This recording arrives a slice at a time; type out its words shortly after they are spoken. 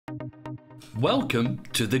Welcome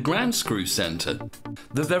to the Ground Screw Centre,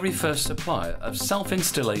 the very first supplier of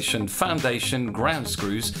self-installation foundation ground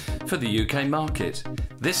screws for the UK market.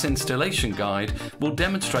 This installation guide will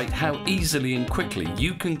demonstrate how easily and quickly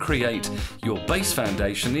you can create your base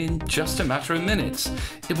foundation in just a matter of minutes.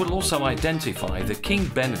 It will also identify the key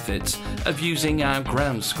benefits of using our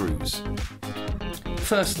ground screws.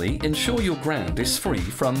 Firstly, ensure your ground is free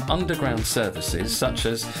from underground services such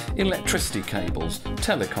as electricity cables,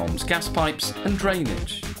 telecoms, gas pipes and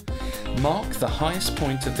drainage. Mark the highest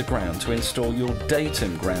point of the ground to install your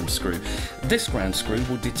datum ground screw. This ground screw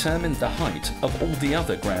will determine the height of all the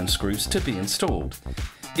other ground screws to be installed.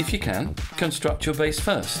 If you can, construct your base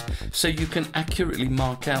first, so you can accurately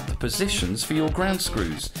mark out the positions for your ground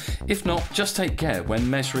screws. If not, just take care when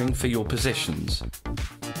measuring for your positions.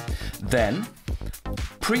 Then,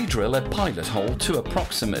 pre-drill a pilot hole to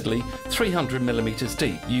approximately 300mm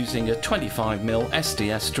deep using a 25mm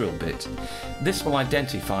SDS drill bit. This will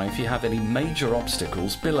identify if you have any major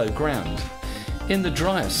obstacles below ground. In the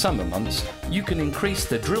drier summer months, you can increase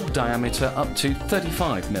the drill diameter up to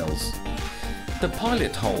 35mm. The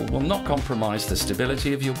pilot hole will not compromise the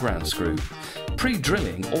stability of your ground screw.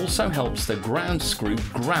 Pre-drilling also helps the ground screw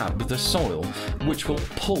grab the soil, which will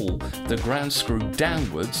pull the ground screw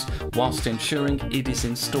downwards whilst ensuring it is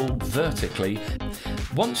installed vertically.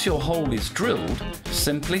 Once your hole is drilled,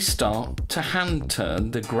 simply start to hand turn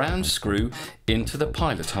the ground screw into the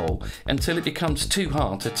pilot hole until it becomes too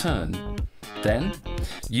hard to turn. Then,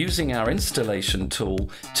 using our installation tool,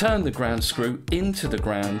 turn the ground screw into the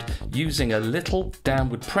ground using a little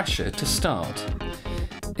downward pressure to start.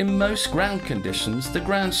 In most ground conditions, the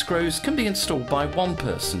ground screws can be installed by one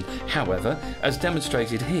person. However, as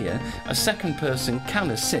demonstrated here, a second person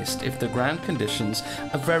can assist if the ground conditions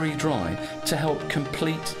are very dry to help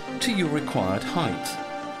complete to your required height.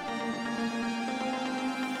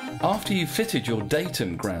 After you've fitted your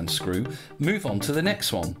datum ground screw, move on to the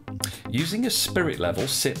next one. Using a spirit level,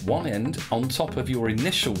 sit one end on top of your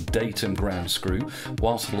initial datum ground screw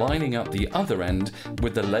whilst lining up the other end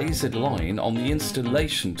with the lasered line on the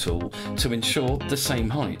installation tool to ensure the same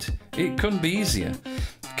height. It couldn't be easier.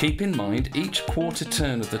 Keep in mind each quarter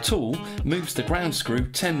turn of the tool moves the ground screw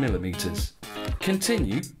 10mm.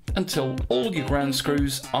 Continue until all your ground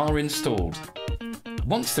screws are installed.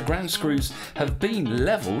 Once the ground screws have been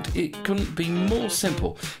levelled, it couldn't be more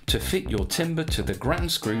simple to fit your timber to the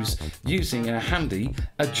ground screws using our handy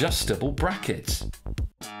adjustable brackets.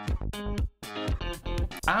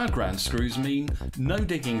 Our ground screws mean no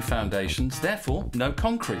digging foundations, therefore no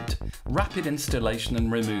concrete. Rapid installation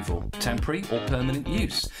and removal, temporary or permanent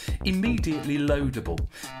use. Immediately loadable,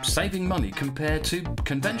 saving money compared to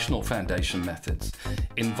conventional foundation methods.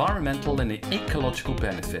 Environmental and ecological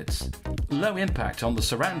benefits. Low impact on the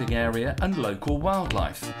surrounding area and local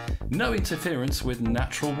wildlife. No interference with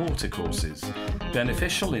natural watercourses.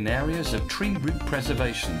 Beneficial in areas of tree root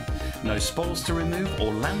preservation. No spoils to remove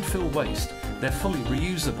or landfill waste. They're fully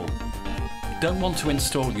reusable. Don't want to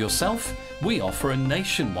install yourself? We offer a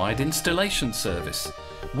nationwide installation service.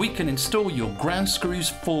 We can install your ground screws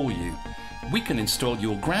for you. We can install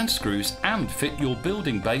your ground screws and fit your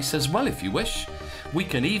building base as well if you wish. We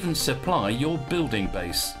can even supply your building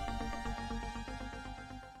base.